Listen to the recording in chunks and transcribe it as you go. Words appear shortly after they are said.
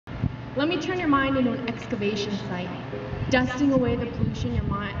Let me turn your mind into an excavation site, dusting away the pollution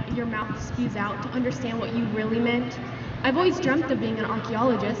your mouth spews out to understand what you really meant. I've always dreamt of being an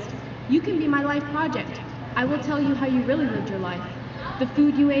archaeologist. You can be my life project. I will tell you how you really lived your life. The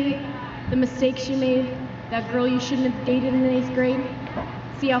food you ate, the mistakes you made, that girl you shouldn't have dated in the 8th grade.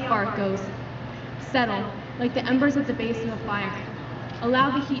 See how far it goes. Settle, like the embers at the base of a fire.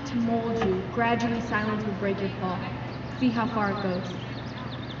 Allow the heat to mold you. Gradually silence will break your fall. See how far it goes.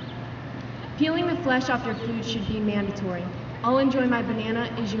 Peeling the flesh off your food should be mandatory. I'll enjoy my banana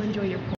as you enjoy your pork.